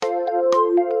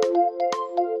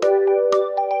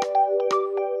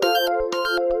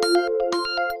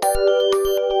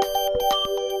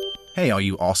Hey, all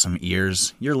you awesome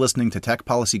ears. You're listening to Tech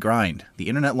Policy Grind, the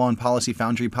Internet Law and Policy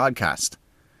Foundry podcast.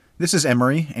 This is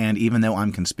Emery, and even though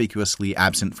I'm conspicuously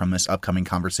absent from this upcoming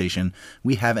conversation,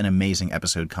 we have an amazing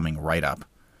episode coming right up.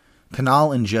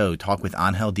 Penal and Joe talk with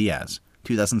Angel Diaz,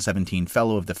 2017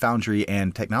 Fellow of the Foundry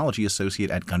and Technology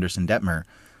Associate at Gunderson Dettmer,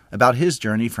 about his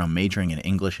journey from majoring in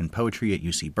English and poetry at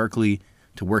UC Berkeley,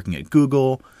 to working at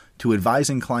Google, to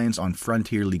advising clients on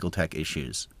frontier legal tech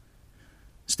issues.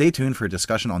 Stay tuned for a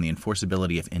discussion on the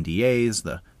enforceability of NDAs,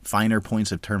 the finer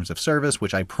points of terms of service,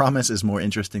 which I promise is more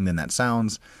interesting than that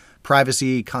sounds,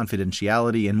 privacy,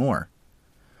 confidentiality, and more.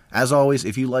 As always,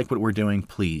 if you like what we're doing,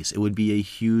 please, it would be a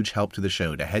huge help to the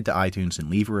show to head to iTunes and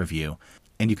leave a review,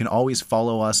 and you can always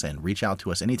follow us and reach out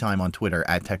to us anytime on Twitter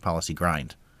at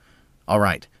TechPolicyGrind.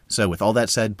 Alright, so with all that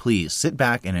said, please sit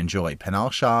back and enjoy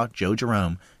Penal Shah, Joe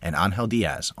Jerome, and Angel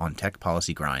Diaz on Tech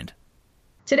Policy Grind.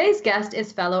 Today's guest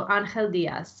is fellow Angel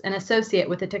Diaz, an associate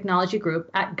with the technology group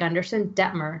at Gunderson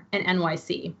Dettmer in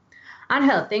NYC.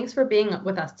 Angel, thanks for being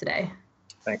with us today.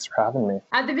 Thanks for having me.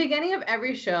 At the beginning of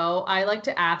every show, I like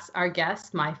to ask our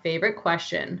guests my favorite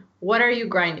question. What are you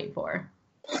grinding for?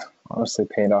 Honestly,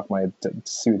 paying off my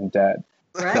student debt.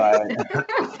 Right?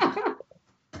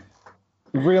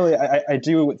 Really, I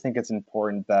do think it's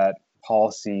important that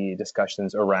policy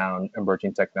discussions around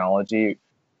emerging technology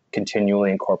continually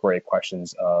incorporate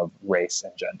questions of race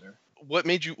and gender.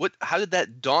 How did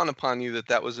that dawn upon you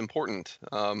that was important?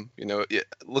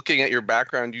 Looking at your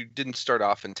background, you didn't start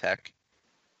off in tech.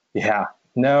 Yeah,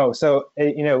 no. So,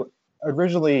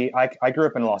 originally I grew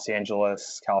up in Los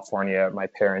Angeles, California. My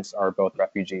parents are both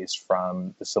refugees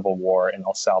from the Civil War in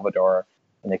El Salvador,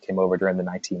 and they came over during the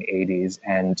 1980s.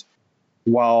 And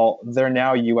while they're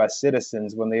now U.S.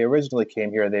 citizens, when they originally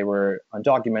came here, they were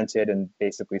undocumented and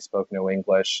basically spoke no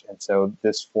English. And so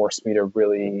this forced me to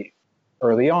really,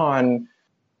 early on,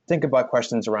 think about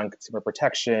questions around consumer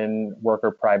protection,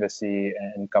 worker privacy,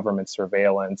 and government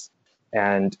surveillance.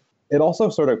 And it also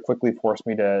sort of quickly forced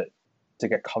me to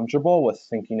get comfortable with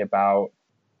thinking about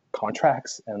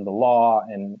contracts and the law.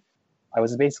 And I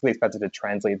was basically expected to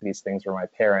translate these things for my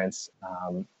parents.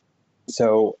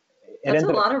 That's a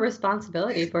lot of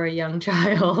responsibility for a young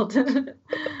child.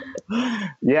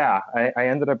 Yeah, I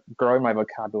ended up growing my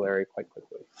vocabulary quite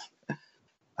quickly.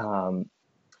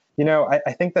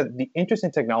 I think that the interest in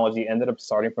technology ended up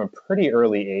starting from a pretty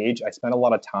early age. I spent a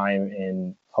lot of time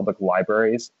in public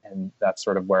libraries, and that's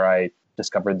sort of where I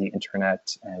discovered the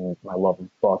internet and my love of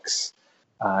books.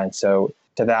 And so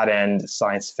to that end,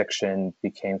 science fiction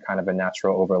became kind of a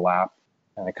natural overlap.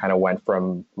 And I kind of went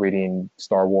from reading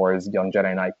Star Wars, Young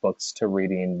Jedi Knight books to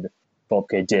reading Philip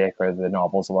K. Dick or the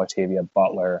novels of Octavia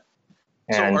Butler.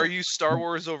 And so are you Star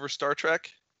Wars over Star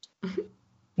Trek?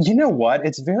 You know what?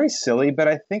 It's very silly, but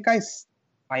I think I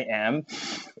am.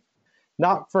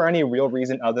 Not for any real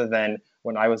reason other than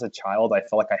when I was a child, I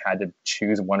felt like I had to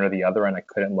choose one or the other and I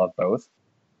couldn't love both.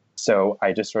 So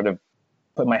I just sort of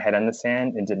put my head in the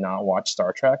sand and did not watch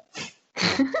Star Trek.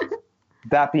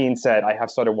 That being said, I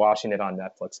have started watching it on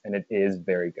Netflix, and it is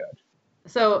very good.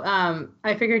 So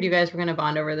I figured you guys were going to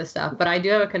bond over this stuff, but I do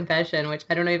have a confession, which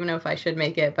I don't even know if I should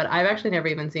make it, but I've actually never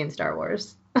even seen Star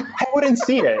Wars. I wouldn't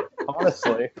see it,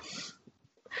 honestly.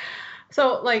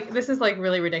 So, this is,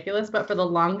 really ridiculous, but for the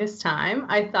longest time,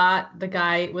 I thought the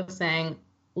guy was saying,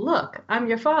 "Look, I'm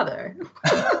your father."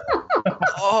 That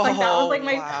was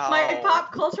my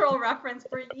pop cultural reference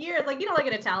for years. An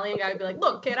Italian guy would be like,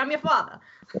 "Look, kid, I'm your father."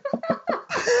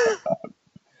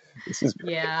 This is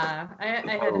great. Yeah, I had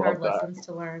hard lessons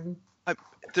to learn.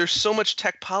 There's so much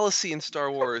tech policy in Star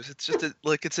Wars. It's just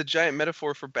it's a giant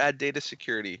metaphor for bad data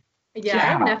security. Yeah, I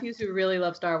have nephews who really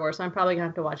love Star Wars, so I'm probably gonna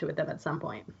have to watch it with them at some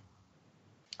point.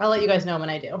 I'll let you guys know when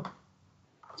I do.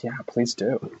 Yeah, please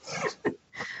do.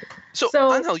 So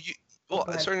Angel,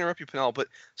 sorry to interrupt you, Penal, but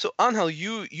so Angel,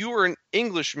 you were an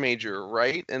English major,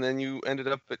 right? And then you ended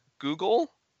up at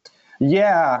Google?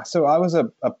 Yeah, so I was a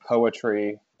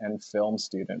poetry and film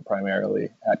student primarily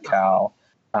at Cal.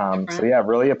 So yeah,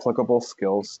 really applicable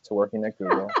skills to working at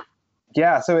Google.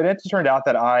 Yeah, so it turned out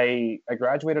that I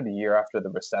graduated a year after the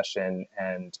recession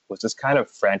and was just kind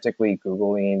of frantically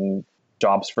Googling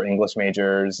jobs for English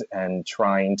majors and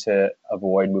trying to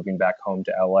avoid moving back home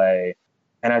to LA.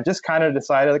 And I just kind of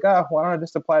decided, why don't I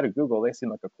just apply to Google? They seem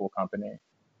like a cool company.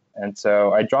 And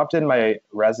so I dropped in my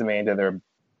resume into their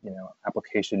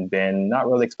application bin, not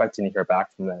really expecting to hear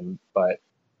back from them, but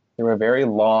they were a very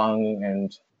long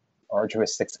and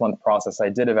arduous 6-month process. I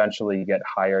did eventually get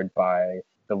hired by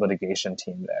the litigation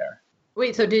team there.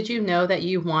 Wait, so did you know that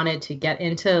you wanted to get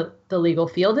into the legal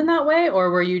field in that way, or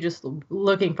were you just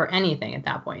looking for anything at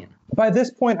that point? By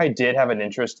this point, I did have an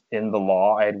interest in the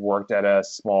law. I had worked at a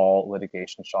small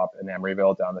litigation shop in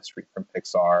Emeryville down the street from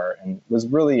Pixar and was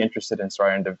really interested in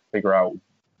starting to figure out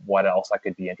what else I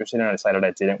could be interested in. I decided I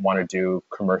didn't want to do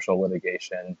commercial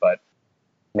litigation, but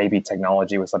maybe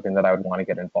technology was something that I would want to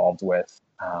get involved with.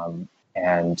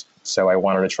 And so I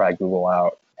wanted to try Google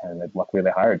out, and luckily they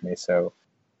hired me. So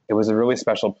it was a really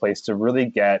special place to really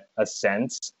get a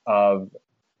sense of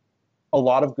a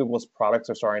lot of Google's products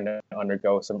are starting to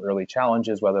undergo some early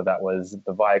challenges, whether that was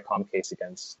the Viacom case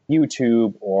against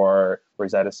YouTube or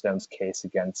Rosetta Stone's case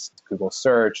against Google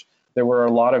Search. There were a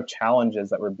lot of challenges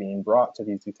that were being brought to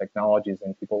these new technologies,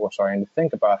 and people were starting to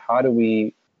think about how do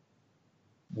we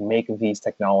make these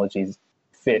technologies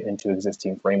fit into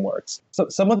existing frameworks. So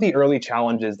some of the early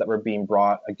challenges that were being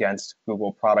brought against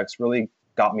Google products really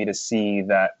got me to see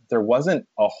that there wasn't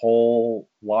a whole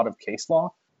lot of case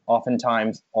law.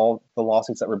 Oftentimes, all the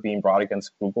lawsuits that were being brought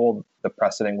against Google, the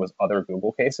precedent was other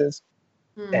Google cases.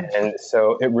 And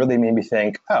so it really made me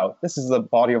think, oh, this is a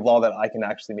body of law that I can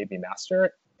actually maybe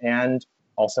master and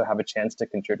also have a chance to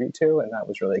contribute to. And that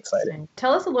was really exciting.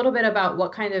 Tell us a little bit about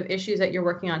what kind of issues that you're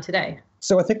working on today.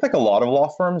 So I think like a lot of law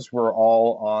firms, we're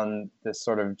all on this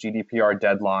sort of GDPR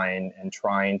deadline and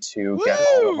trying to get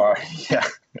all of our,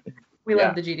 We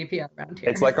love the GDPR around here.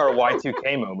 It's like our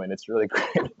Y2K moment. It's really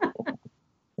great.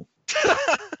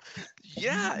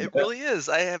 Yeah, it really is.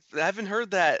 I haven't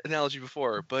heard that analogy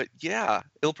before, but yeah,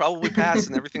 it'll probably pass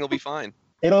and everything will be fine.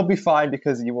 It'll be fine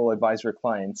because you will advise your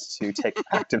clients to take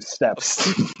active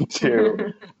steps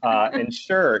to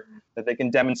ensure that they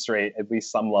can demonstrate at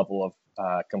least some level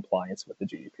of compliance with the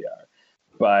GDPR.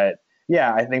 But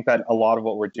yeah, I think that a lot of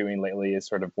what we're doing lately is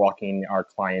sort of walking our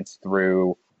clients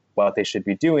through what they should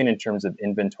be doing in terms of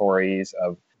inventories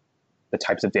of the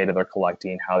types of data they're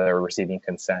collecting, how they're receiving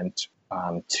consent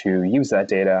to use that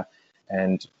data,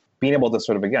 and being able to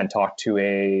sort of, again, talk to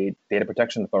a data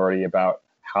protection authority about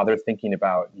how they're thinking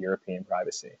about European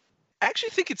privacy. I actually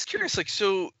think it's curious. Like,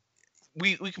 so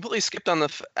we completely skipped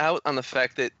out on the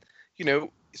fact that,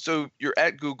 so you're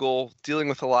at Google dealing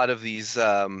with a lot of these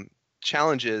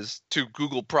challenges to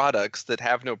Google products that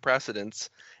have no precedence.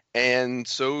 And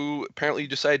so apparently you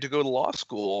decided to go to law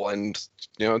school, and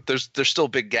there's still a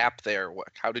big gap there.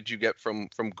 How did you get from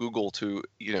Google to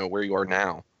where you are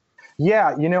now?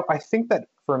 Yeah, I think that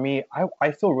for me,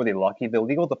 I feel really lucky. The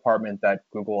legal department that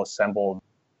Google assembled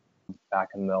back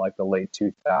in the late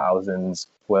 2000s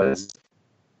was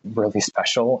really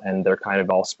special, and they're kind of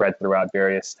all spread throughout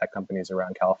various tech companies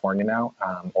around California now,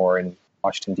 or in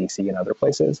Washington, D.C. and other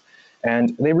places.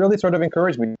 And they really sort of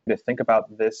encouraged me to think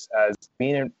about this as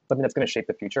being something that's going to shape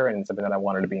the future and something that I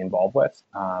wanted to be involved with.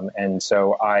 And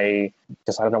so I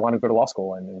decided I wanted to go to law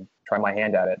school and try my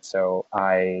hand at it. So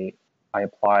I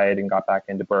applied and got back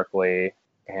into Berkeley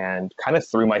and kind of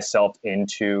threw myself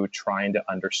into trying to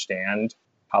understand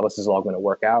how this is all going to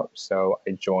work out. So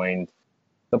I joined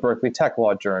the Berkeley Tech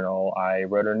Law Journal. I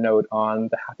wrote a note on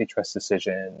the HathiTrust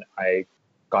decision. I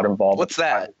got involved. What's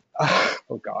that?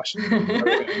 Oh gosh. Come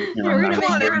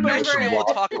on, everybody should be able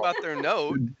to talk about their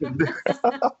note.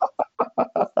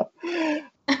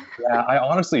 Yeah, I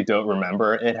honestly don't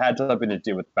remember. It had something to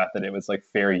do with the fact that it was like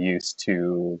fair use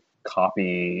to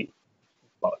copy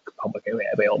publicly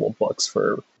available books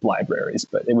for libraries,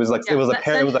 but it was like it was a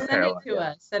parallel.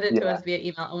 Send it to us via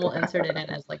email, and we'll insert it in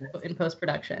as like in post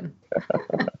production.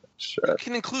 Sure. You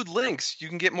can include links. You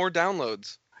can get more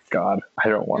downloads. God, I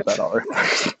don't want that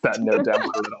that note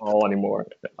downloaded at all anymore.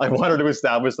 I wanted to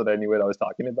establish that I knew what I was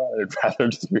talking about. I'd rather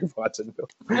just move on to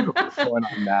what's going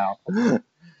on now.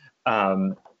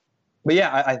 But yeah,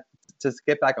 I to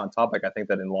get back on topic, I think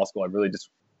that in law school,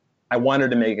 I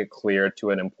wanted to make it clear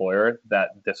to an employer that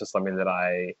this was something that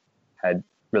I had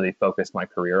really focused my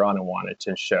career on and wanted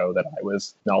to show that I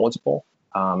was knowledgeable.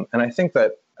 And I think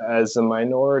that as a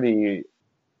minority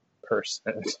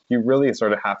person, you really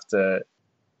sort of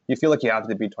you feel like you have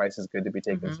to be twice as good to be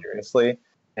taken seriously.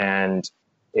 And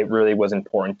it really was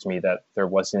important to me that there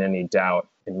wasn't any doubt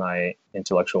in my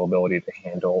intellectual ability to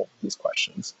handle these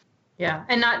questions. Yeah,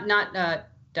 and not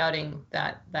doubting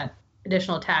that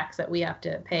additional tax that we have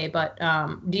to pay, but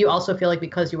do you also feel like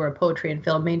because you were a poetry and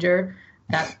film major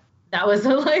that was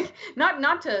like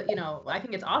not to I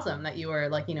think it's awesome that you were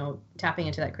like tapping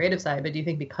into that creative side, but do you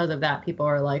think because of that people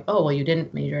are like, oh well, you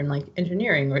didn't major in like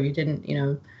engineering, or you didn't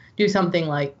do something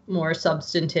like more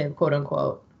substantive, quote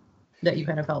unquote, that you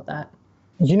kind of felt that?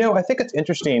 I think it's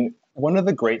interesting. One of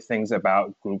the great things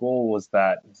about Google was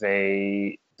that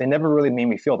they never really made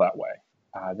me feel that way.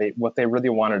 What they really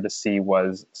wanted to see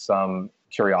was some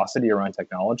curiosity around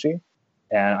technology.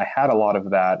 And I had a lot of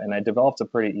that, and I developed a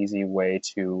pretty easy way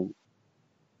to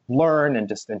learn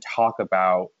and talk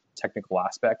about technical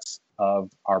aspects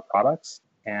of our products.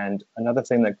 And another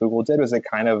thing that Google did was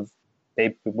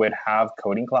they would have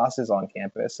coding classes on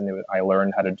campus, and I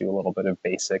learned how to do a little bit of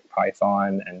basic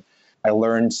Python, and I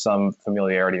learned some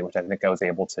familiarity, which I think I was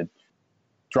able to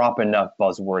drop enough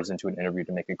buzzwords into an interview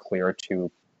to make it clear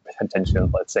to potentially,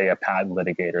 let's say, a patent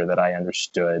litigator that I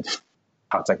understood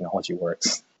how technology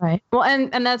works. Right. Well,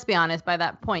 and let's be honest, by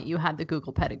that point, you had the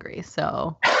Google pedigree,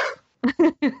 so.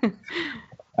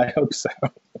 I hope so.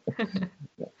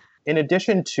 In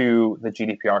addition to the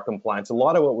GDPR compliance, a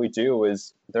lot of what we do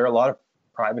is there are a lot of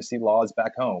privacy laws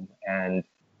back home, and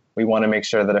we want to make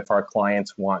sure that if our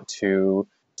clients want to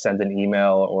send an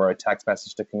email or a text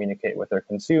message to communicate with their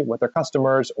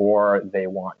customers, or they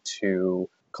want to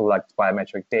collect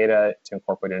biometric data to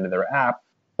incorporate into their app,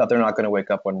 that they're not going to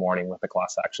wake up one morning with a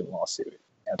class action lawsuit.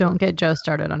 Don't get Joe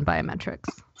started on biometrics.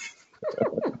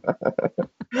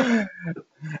 Yeah.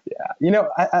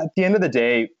 At the end of the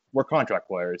day, we're contract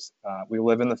lawyers. We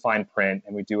live in the fine print,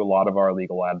 and we do a lot of our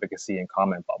legal advocacy in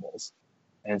comment bubbles.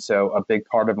 And so a big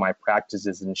part of my practice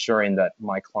is ensuring that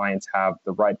my clients have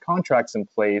the right contracts in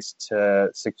place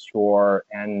to secure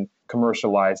and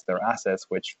commercialize their assets,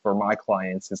 which for my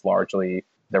clients is largely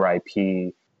their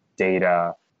IP,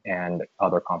 data, and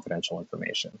other confidential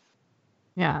information.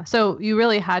 Yeah. So you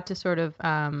really had to sort of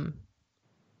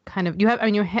you have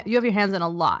your hands in a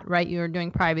lot, right? You're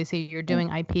doing privacy, you're doing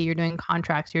IP, you're doing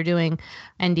contracts, you're doing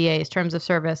NDAs, terms of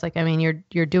service.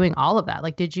 You're doing all of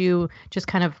that. Did you just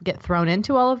kind of get thrown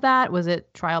into all of that? Was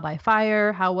it trial by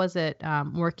fire? How was it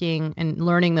working and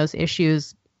learning those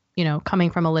issues,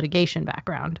 coming from a litigation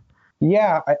background?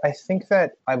 Yeah, I think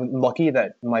that I'm lucky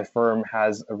that my firm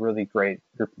has a really great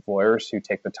group of lawyers who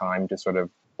take the time to sort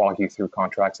of walk you through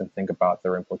contracts and think about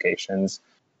their implications.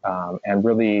 And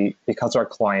really, because our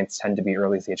clients tend to be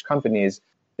early stage companies,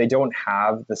 they don't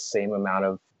have the same amount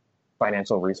of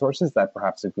financial resources that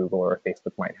perhaps a Google or a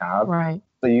Facebook might have. Right.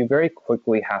 So you very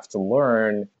quickly have to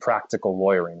learn practical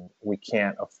lawyering. We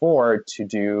can't afford to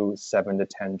do 7 to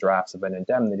 10 drafts of an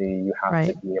indemnity. You have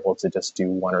to be able to just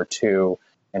do 1 or 2,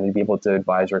 and to be able to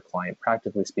advise your client,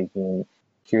 practically speaking,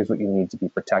 here's what you need to be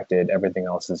protected. Everything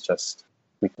else is just,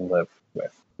 we can live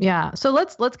with. Yeah. So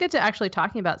let's get to actually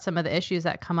talking about some of the issues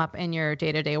that come up in your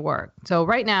day-to-day work. So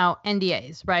right now,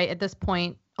 NDAs, right? At this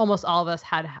point, almost all of us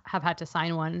have had to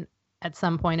sign one at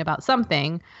some point about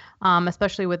something,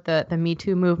 especially with the Me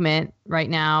Too movement right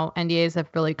now. NDAs have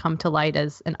really come to light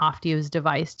as an oft-used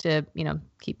device to,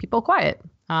 keep people quiet.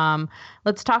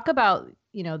 Let's talk about,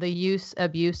 the use,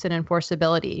 abuse, and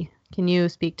enforceability. Can you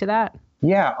speak to that?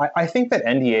 Yeah, I think that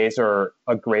NDAs are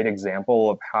a great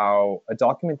example of how a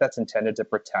document that's intended to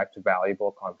protect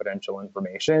valuable confidential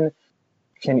information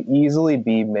can easily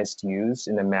be misused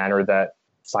in a manner that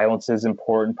silences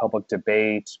important public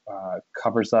debate,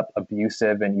 covers up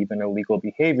abusive and even illegal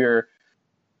behavior,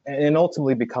 and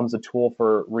ultimately becomes a tool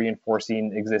for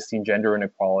reinforcing existing gender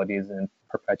inequalities and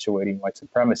perpetuating white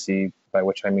supremacy, by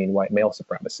which I mean white male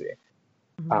supremacy.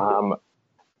 Mm-hmm.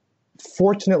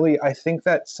 Fortunately, I think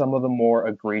that some of the more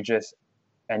egregious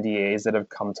NDAs that have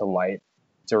come to light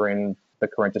during the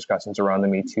current discussions around the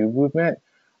Me Too movement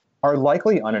are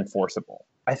likely unenforceable.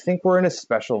 I think we're in a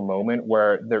special moment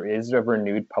where there is a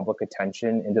renewed public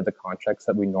attention into the contracts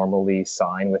that we normally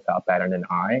sign without batting an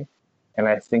eye. And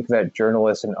I think that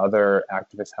journalists and other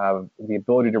activists have the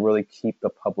ability to really keep the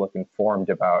public informed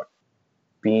about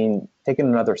taking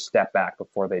another step back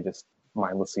before they just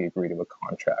mindlessly agree to a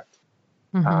contract.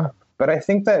 Mm-hmm. But I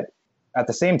think that at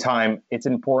the same time, it's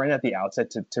important at the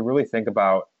outset to really think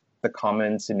about the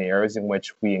common scenarios in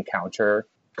which we encounter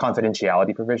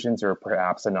confidentiality provisions or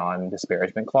perhaps a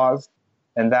non-disparagement clause.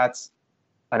 And that's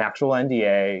an actual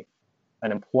NDA,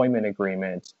 an employment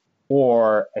agreement,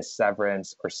 or a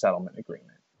severance or settlement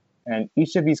agreement. And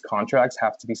each of these contracts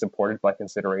have to be supported by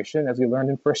consideration, as we learned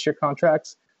in first-year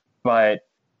contracts. But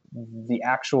the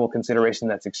actual consideration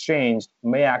that's exchanged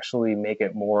may actually make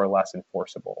it more or less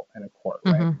enforceable in a court,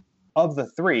 right? Mm-hmm. Of the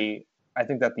three, I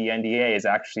think that the NDA is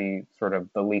actually sort of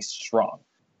the least strong,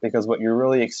 because what you're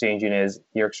really exchanging is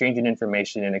you're exchanging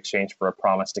information in exchange for a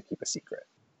promise to keep a secret.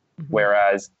 Mm-hmm.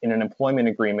 Whereas in an employment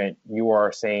agreement, you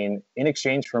are saying, in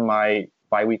exchange for my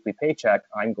biweekly paycheck,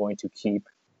 I'm going to keep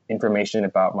information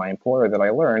about my employer that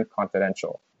I learned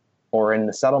confidential. Or in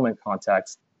the settlement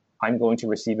context, I'm going to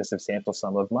receive a substantial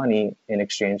sum of money in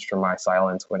exchange for my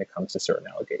silence when it comes to certain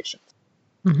allegations.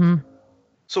 Mm-hmm.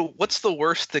 So what's the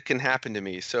worst that can happen to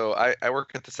me? So I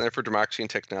work at the Center for Democracy and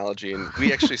Technology, and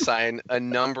we actually sign a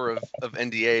number of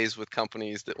NDAs with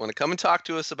companies that want to come and talk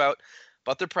to us about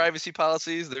their privacy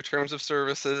policies, their terms of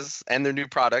services, and their new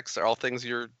products are all things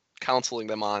you're counseling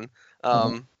them on.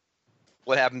 Mm-hmm.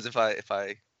 What happens if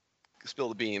I spill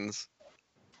the beans?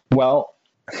 Well,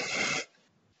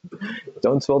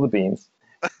 don't spill the beans.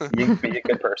 You be a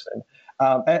good person.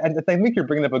 And I think you're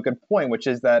bringing up a good point, which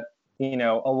is that,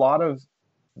 a lot of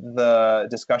the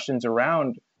discussions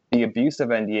around the abuse of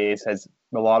NDAs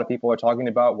a lot of people are talking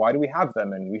about, why do we have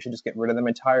them? And we should just get rid of them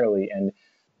entirely. And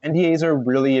NDAs are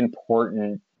really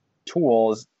important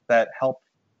tools that help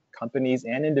companies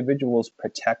and individuals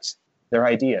protect their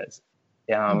ideas.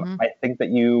 I think that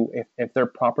if they're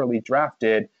properly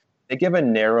drafted, they give a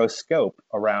narrow scope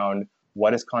around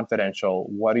what is confidential,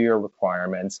 what are your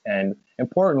requirements, and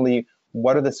importantly,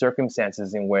 what are the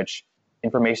circumstances in which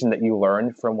information that you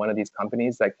learned from one of these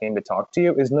companies that came to talk to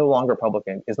you is no longer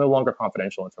is no longer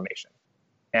confidential information.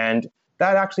 And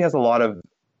that actually has a lot of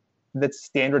that's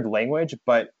standard language,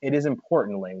 but it is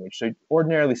important language. So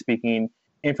ordinarily speaking,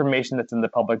 information that's in the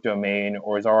public domain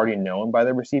or is already known by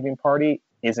the receiving party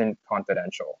isn't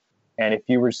confidential. And if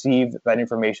you receive that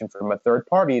information from a third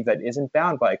party that isn't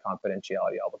bound by a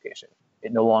confidentiality obligation,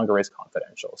 it no longer is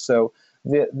confidential. So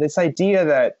this idea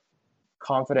that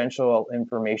confidential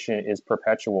information is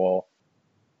perpetual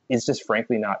is just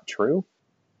frankly not true.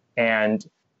 And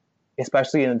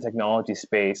especially in the technology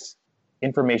space,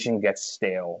 information gets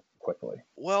stale quickly.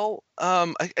 Well,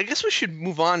 I guess we should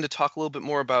move on to talk a little bit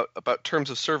more about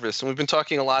terms of service. And we've been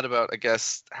talking a lot about, I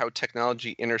guess, how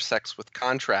technology intersects with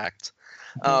contract.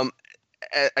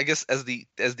 I guess as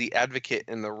the advocate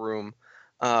in the room,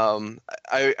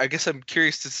 I guess I'm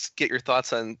curious to get your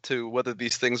thoughts on to whether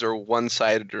these things are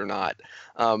one-sided or not.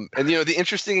 And the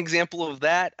interesting example of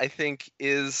that, I think,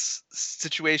 is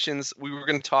situations we were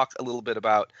going to talk a little bit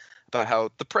about how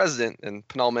the president, and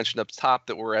Panal mentioned up top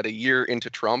that we're at a year into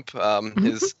Trump.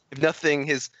 If nothing,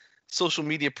 his social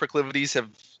media proclivities have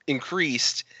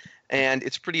increased, and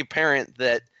it's pretty apparent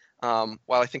that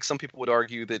while I think some people would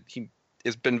argue that he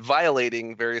has been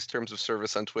violating various terms of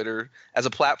service on Twitter, as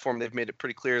a platform, they've made it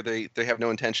pretty clear they have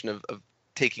no intention of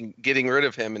getting rid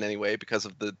of him in any way because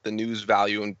of the news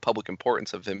value and public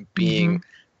importance of him being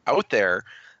out there.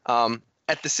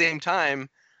 At the same time,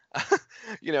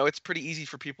 it's pretty easy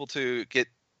for people to get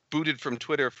booted from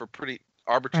Twitter for pretty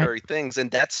arbitrary things, and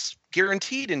that's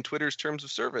guaranteed in Twitter's terms of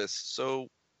service. So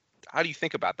how do you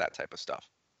think about that type of stuff?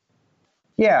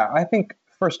 Yeah, I think,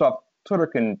 first off, Twitter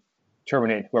can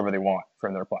terminate whoever they want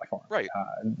from their platform. Right.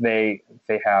 They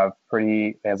have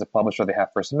as a publisher, they have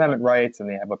First Amendment rights, and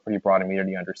they have a pretty broad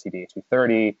immunity under CDA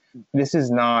 230. This is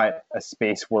not a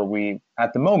space where we,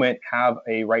 at the moment, have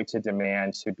a right to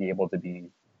demand to be able to be.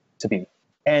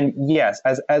 And yes,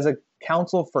 as a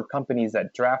counsel for companies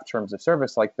that draft terms of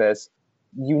service like this,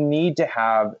 you need to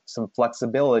have some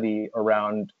flexibility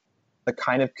around the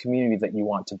kind of community that you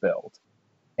want to build.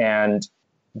 And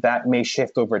that may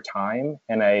shift over time.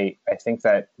 And I think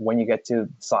that when you get to the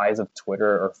size of Twitter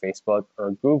or Facebook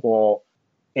or Google,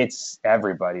 it's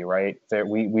everybody, right? That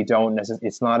we don't necessarily,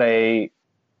 it's not a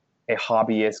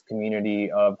hobbyist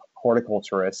community of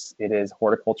horticulturists. It is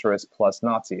horticulturists plus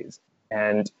Nazis.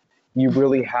 And you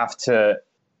really have to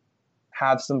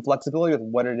have some flexibility with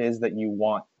what it is that you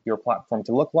want your platform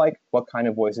to look like, what kind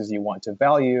of voices you want to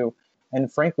value.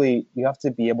 And frankly, you have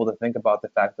to be able to think about the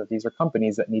fact that these are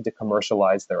companies that need to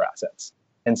commercialize their assets.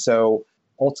 And so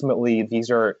ultimately, these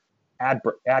are ad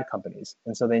companies.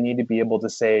 And so they need to be able to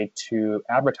say to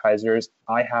advertisers,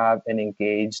 I have an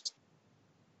engaged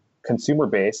consumer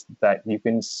base that you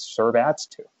can serve ads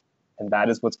to. And that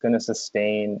is what's going to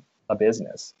sustain a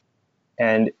business.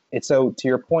 And so to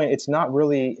your point, it's not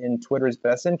really in Twitter's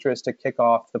best interest to kick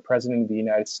off the president of the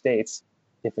United States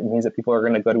if it means that people are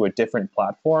going to go to a different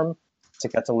platform to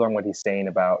get to learn what he's saying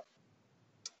about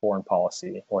foreign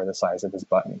policy or the size of his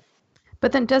button.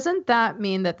 But then doesn't that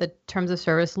mean that the terms of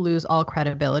service lose all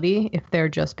credibility if they're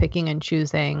just picking and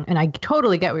choosing? And I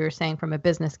totally get what you're saying from a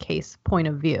business case point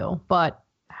of view, but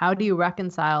how do you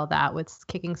reconcile that with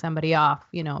kicking somebody off,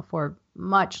 for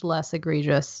much less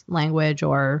egregious language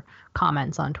or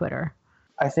comments on Twitter?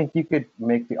 I think you could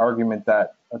make the argument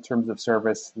that terms of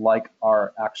service, like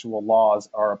our actual laws,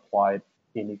 are applied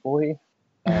unequally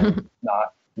and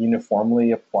not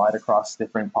uniformly applied across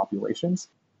different populations.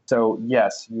 So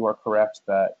yes, you are correct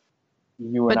that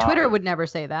But Twitter would never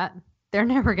say that. They're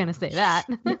never going to say that.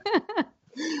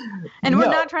 And we're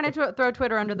not trying to throw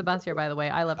Twitter under the bus here, by the way.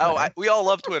 I love Twitter. We all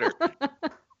love Twitter.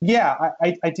 Yeah,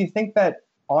 I do think that,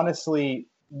 honestly,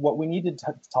 what we need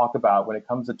to talk about when it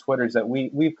comes to Twitter is that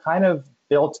we've kind of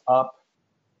built up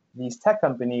these tech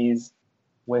companies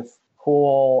with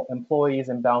cool employees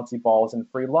and bouncy balls and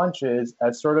free lunches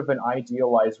as sort of an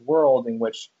idealized world in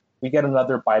which we get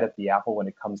another bite at the apple when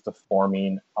it comes to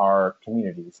forming our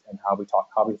communities and how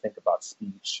we think about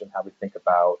speech and how we think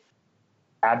about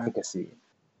advocacy.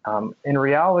 In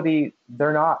reality,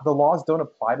 they're not. The laws don't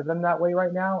apply to them that way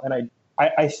right now, and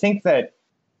I think that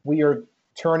we are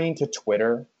turning to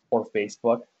Twitter or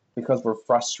Facebook because we're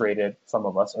frustrated. Some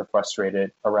of us are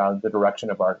frustrated around the direction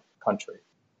of our country,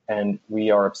 and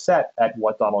we are upset at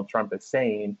what Donald Trump is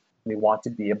saying. We want to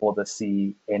be able to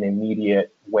see an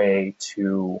immediate way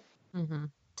to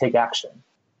take action.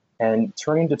 And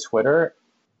turning to Twitter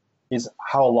is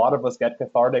how a lot of us get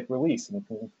cathartic release and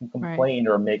can complain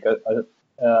or make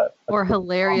or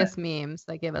hilarious memes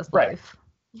that give us life.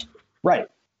 Right.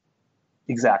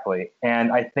 Exactly.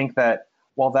 And I think that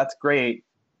while that's great,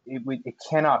 it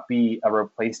cannot be a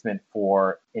replacement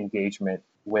for engagement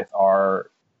with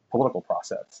our political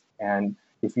process. And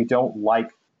if you don't like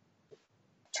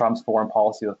Trump's foreign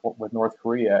policy with North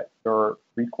Korea, your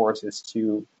recourse is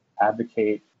to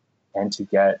advocate and to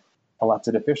get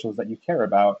elected officials that you care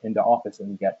about into office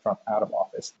and get Trump out of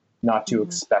office, not to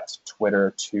expect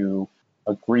Twitter to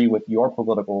agree with your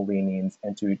political leanings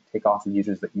and to take off the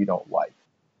users that you don't like.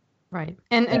 Right.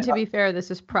 And to be fair,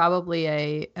 this is probably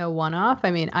a one-off.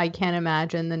 I mean, I can't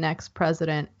imagine the next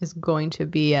president is going to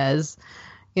be as,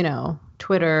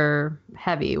 Twitter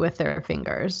heavy with their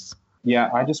fingers.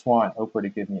 Yeah, I just want Oprah to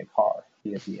give me a car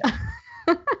via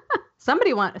DM. Some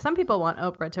people want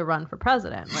Oprah to run for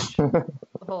president, which is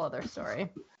a whole other story.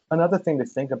 Another thing to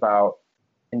think about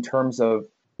in terms of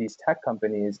these tech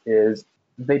companies is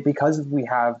because we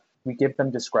give them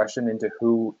discretion into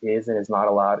who is and is not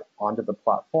allowed onto the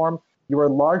platform, you are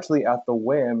largely at the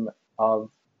whim of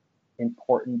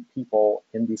important people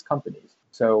in these companies.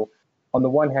 So on the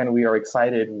one hand, we are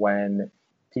excited when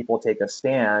people take a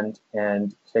stand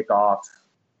and kick off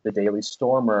the Daily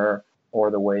Stormer,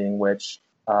 or the way in which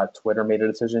Twitter made a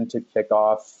decision to kick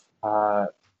off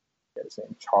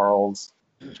Charles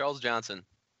Johnson.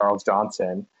 Charles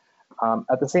Johnson.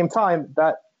 At the same time,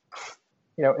 that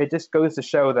it just goes to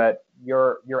show that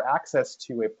your access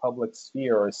to a public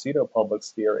sphere or a pseudo-public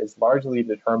sphere is largely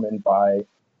determined by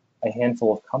a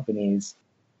handful of companies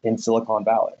in Silicon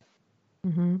Valley.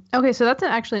 Mm-hmm. Okay, so that's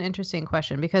actually an interesting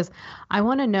question, because I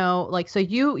want to know, so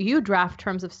you draft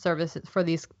terms of service for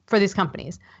these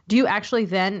companies. Do you actually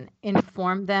then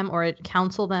inform them or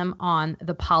counsel them on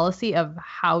the policy of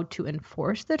how to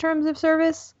enforce the terms of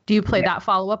service? Do you play that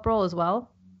follow-up role as well?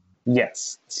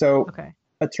 Yes. So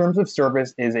a terms of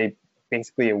service is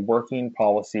basically a working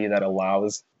policy that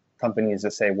allows companies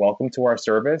to say, welcome to our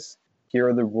service. Here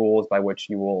are the rules by which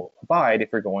you will abide if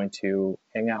you're going to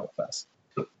hang out with us.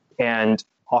 And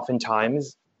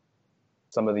oftentimes,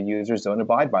 some of the users don't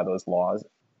abide by those laws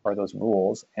or those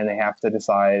rules, and they have to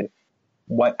decide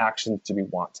what actions do we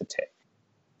want to take.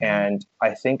 And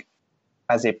I think,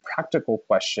 as a practical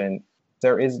question,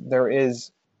 there is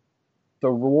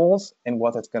the rules and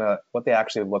what they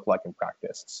actually look like in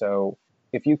practice. So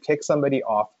if you kick somebody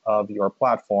off of your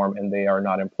platform and they are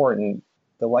not important,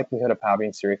 the likelihood of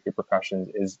having serious repercussions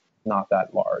is not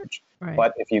that large. Right.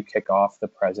 But if you kick off the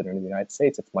president of the United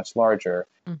States, it's much larger.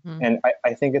 And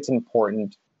I think it's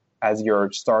important, as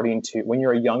you're when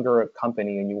you're a younger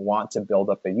company and you want to build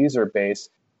up a user base,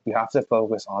 you have to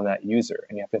focus on that user,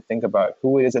 and you have to think about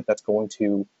who is it that's going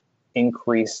to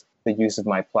increase the use of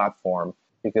my platform,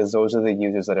 because those are the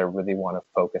users that I really want to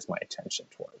focus my attention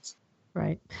towards.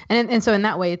 Right. And so in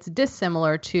that way, it's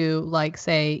dissimilar to,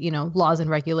 say, laws and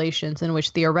regulations in which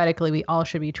theoretically we all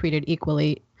should be treated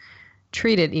equally,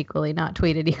 not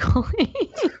tweeted equally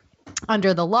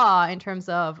under the law, in terms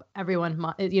of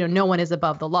everyone, no one is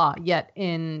above the law. Yet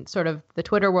in sort of the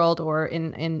Twitter world or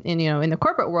in the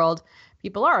corporate world,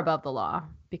 people are above the law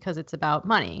because it's about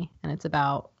money and it's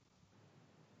about,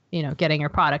 getting your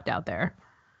product out there.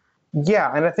 Yeah.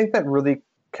 And I think that really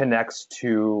connects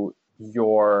to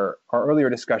our earlier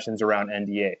discussions around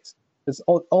NDAs. Because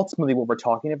ultimately what we're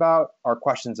talking about are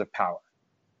questions of power.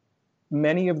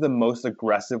 Many of the most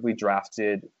aggressively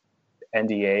drafted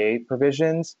NDA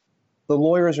provisions, the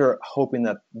lawyers are hoping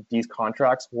that these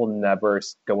contracts will never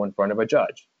go in front of a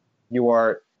judge.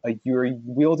 You're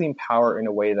wielding power in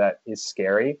a way that is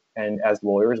scary. And as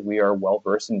lawyers, we are well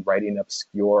versed in writing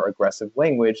obscure, aggressive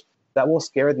language that will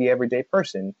scare the everyday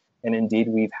person. And indeed,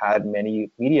 we've had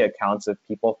many media accounts of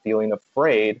people feeling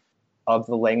afraid of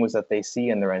the language that they see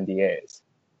in their NDAs.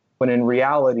 When in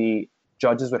reality,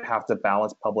 judges would have to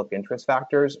balance public interest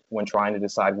factors when trying to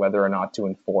decide whether or not to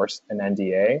enforce an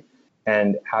NDA.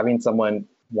 And having someone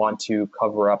want to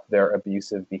cover up their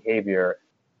abusive behavior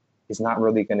is not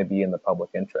really going to be in the public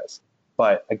interest.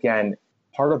 But again,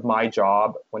 part of my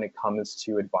job when it comes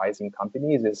to advising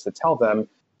companies is to tell them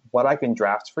what I can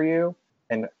draft for you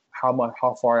and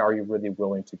how far are you really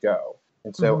willing to go.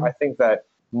 And so I think that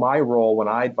my role when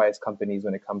I advise companies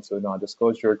when it comes to a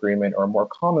non-disclosure agreement, or more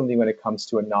commonly when it comes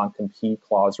to a non-compete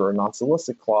clause or a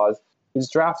non-solicit clause, is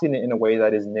drafting it in a way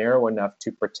that is narrow enough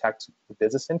to protect the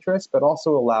business interests, but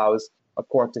also allows a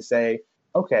court to say,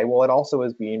 okay, well, it also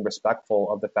is being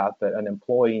respectful of the fact that an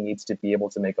employee needs to be able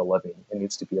to make a living and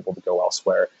needs to be able to go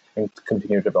elsewhere and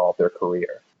continue to develop their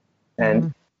career.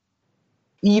 And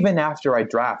even after I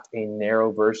draft a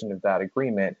narrow version of that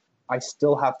agreement, I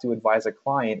still have to advise a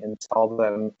client and tell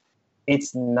them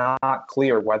it's not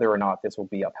clear whether or not this will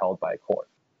be upheld by a court.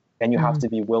 And you have to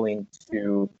be willing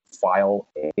to file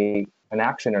an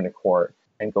action in a court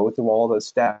and go through all those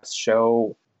steps,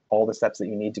 show all the steps that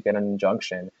you need to get an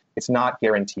injunction. It's not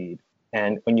guaranteed.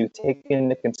 And when you take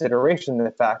into consideration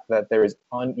the fact that there is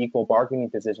unequal bargaining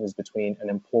positions between an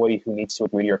employee who needs to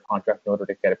agree to your contract in order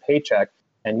to get a paycheck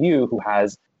and you who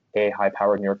has a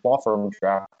high-powered New York law firm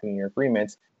drafting your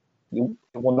agreements, it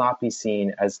will not be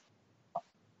seen as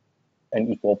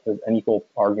an equal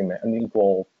argument, an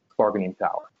equal bargaining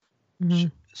power.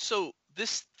 So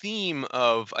this theme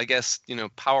of, I guess,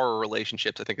 power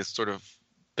relationships, I think has sort of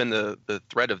been the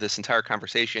thread of this entire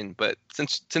conversation. But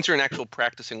since you're an actual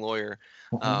practicing lawyer,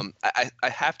 I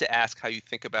have to ask how you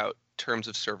think about terms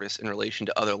of service in relation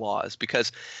to other laws,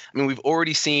 because we've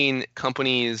already seen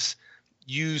companies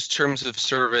use terms of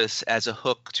service as a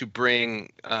hook to bring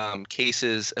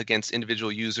cases against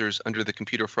individual users under the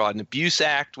Computer Fraud and Abuse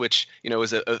Act, which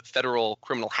is a federal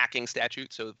criminal hacking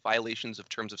statute. So violations of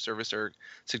terms of service are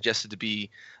suggested to be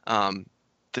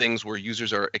things where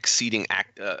users are exceeding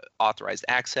authorized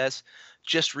access.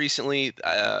 Just recently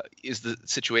is the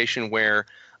situation where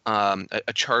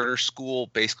a charter school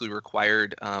basically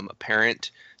required a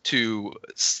parent to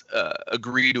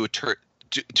agree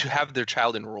to have their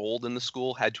child enrolled in the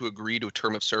school, had to agree to a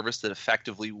term of service that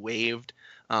effectively waived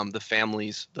the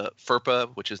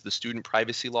FERPA, which is the student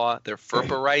privacy law, their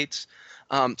FERPA rights.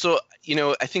 So,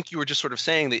 I think you were just sort of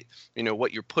saying that,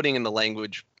 what you're putting in the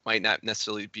language might not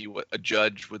necessarily be what a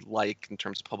judge would like in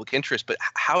terms of public interest, but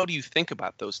how do you think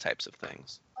about those types of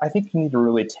things? I think you need to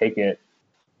really take it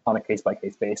on a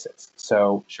case-by-case basis.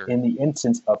 So in the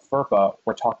instance of FERPA,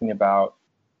 we're talking about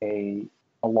a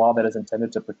law that is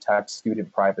intended to protect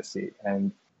student privacy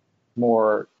and,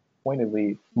 more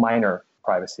pointedly, minor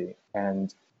privacy.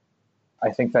 And I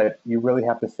think that you really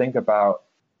have to think about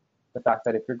the fact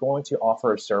that if you're going to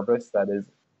offer a service that is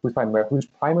whose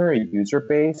primary user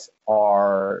base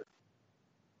are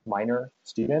minor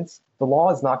students, the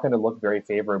law is not going to look very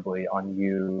favorably on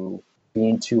you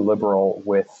being too liberal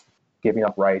with giving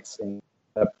up rights and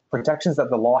the protections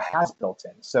that the law has built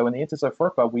in. So in the instance of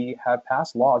FERPA, we have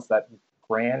passed laws that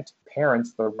grant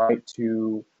parents the right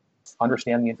to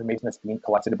understand the information that's being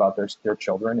collected about their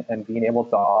children and being able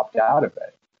to opt out of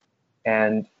it.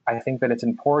 And I think that it's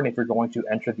important, if you're going to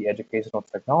enter the educational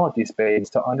technology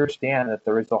space, to understand that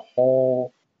there is a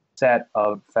whole set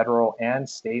of federal and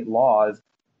state laws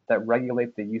that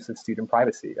regulate the use of student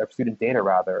privacy, of student data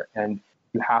rather. And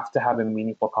you have to have a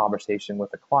meaningful conversation with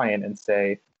the client and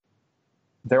say,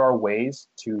 there are ways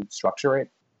to structure it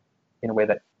in a way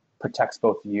that protects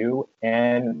both you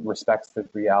and respects the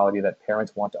reality that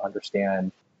parents want to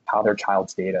understand how their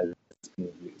child's data is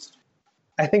being used.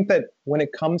 I think that when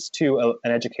it comes to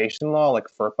an education law like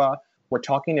FERPA, we're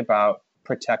talking about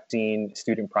protecting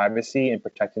student privacy and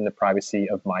protecting the privacy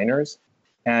of minors.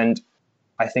 And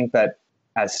I think that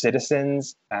as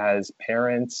citizens, as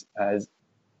parents, as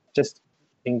just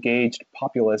engaged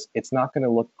populace, it's not going to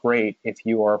look great if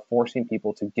you are forcing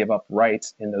people to give up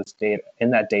rights in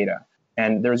that data.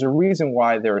 And there's a reason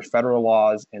why there are federal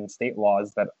laws and state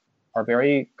laws that are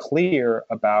very clear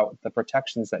about the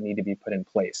protections that need to be put in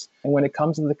place. And when it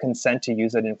comes to the consent to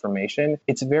use that information,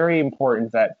 it's very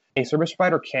important that a service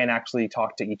provider can actually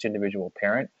talk to each individual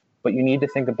parent, but you need to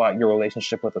think about your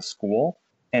relationship with a school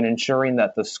and ensuring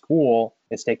that the school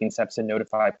is taking steps to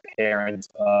notify parents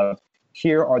of,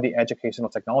 here are the educational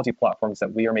technology platforms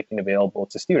that we are making available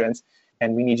to students,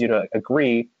 and we need you to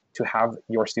agree to have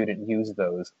your student use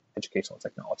those educational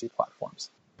technology platforms.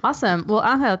 Awesome. Well,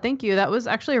 Angel, thank you. That was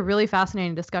actually a really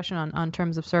fascinating discussion on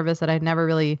terms of service that I'd never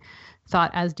really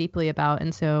thought as deeply about.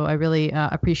 And so I really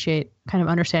appreciate kind of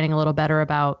understanding a little better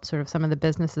about sort of some of the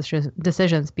business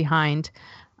decisions behind,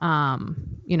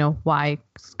 why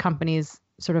companies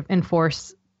sort of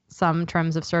enforce some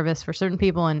terms of service for certain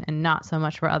people and not so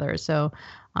much for others. So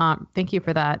thank you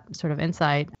for that sort of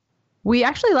insight. We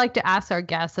actually like to ask our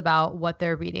guests about what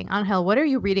they're reading. Angel, what are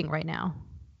you reading right now?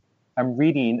 I'm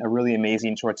reading a really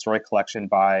amazing short story collection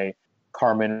by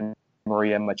Carmen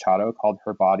Maria Machado called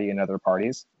Her Body and Other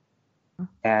Parties.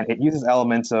 And it uses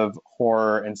elements of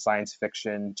horror and science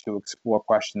fiction to explore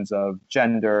questions of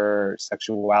gender,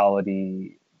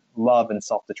 sexuality, love, and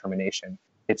self-determination.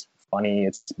 It's funny,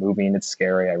 it's moving, it's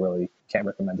scary. I really can't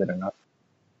recommend it enough.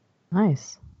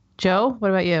 Nice. Joe, what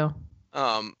about you?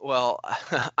 Well,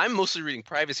 I'm mostly reading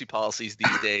privacy policies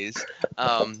these days.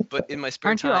 But in my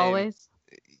spare time, aren't you always?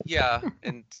 Yeah,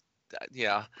 and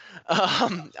yeah,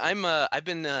 I've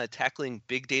been tackling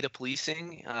big data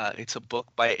policing. It's a book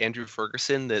by Andrew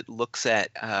Ferguson that looks at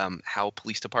how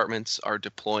police departments are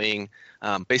deploying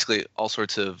basically all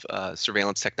sorts of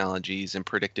surveillance technologies and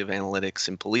predictive analytics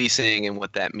in policing and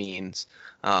what that means.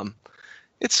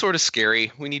 It's sort of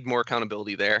scary. We need more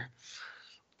accountability there.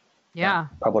 Yeah.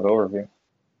 Public overview.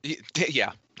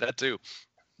 Yeah, that too.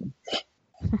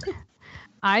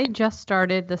 I just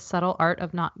started The Subtle Art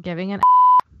of Not Giving an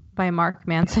by Mark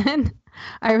Manson.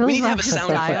 I really we need to love have a his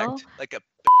sound style. effect, like a.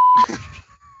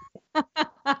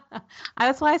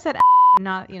 That's why I said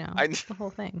not, the whole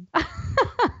thing.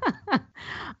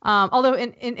 Although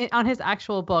in on his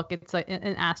actual book, it's like an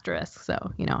asterisk.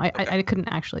 So, I couldn't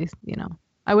actually,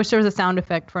 I wish there was a sound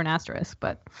effect for an asterisk,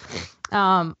 but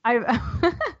I've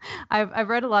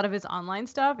read a lot of his online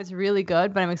stuff. It's really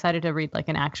good, but I'm excited to read like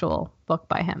an actual book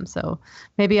by him. So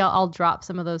maybe I'll drop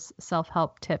some of those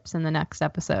self-help tips in the next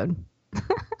episode.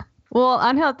 Well,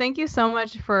 Angel, thank you so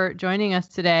much for joining us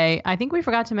today. I think we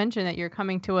forgot to mention that you're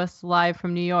coming to us live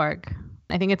from New York.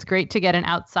 I think it's great to get an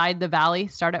outside the valley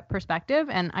startup perspective,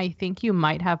 and I think you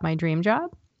might have my dream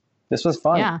job. This was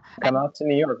fun. Yeah. Come out to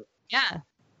New York. Yeah.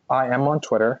 I am on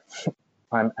Twitter.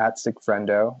 I'm at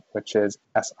Siegfriendo, which is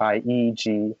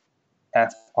SIEGFRIENDO.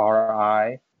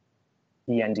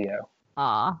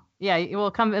 Yeah, you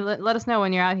will come. Let us know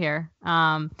when you're out here.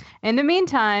 In the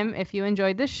meantime, if you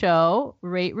enjoyed the show,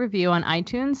 rate, review on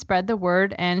iTunes, spread the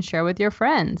word, and share with your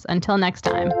friends. Until next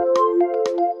time.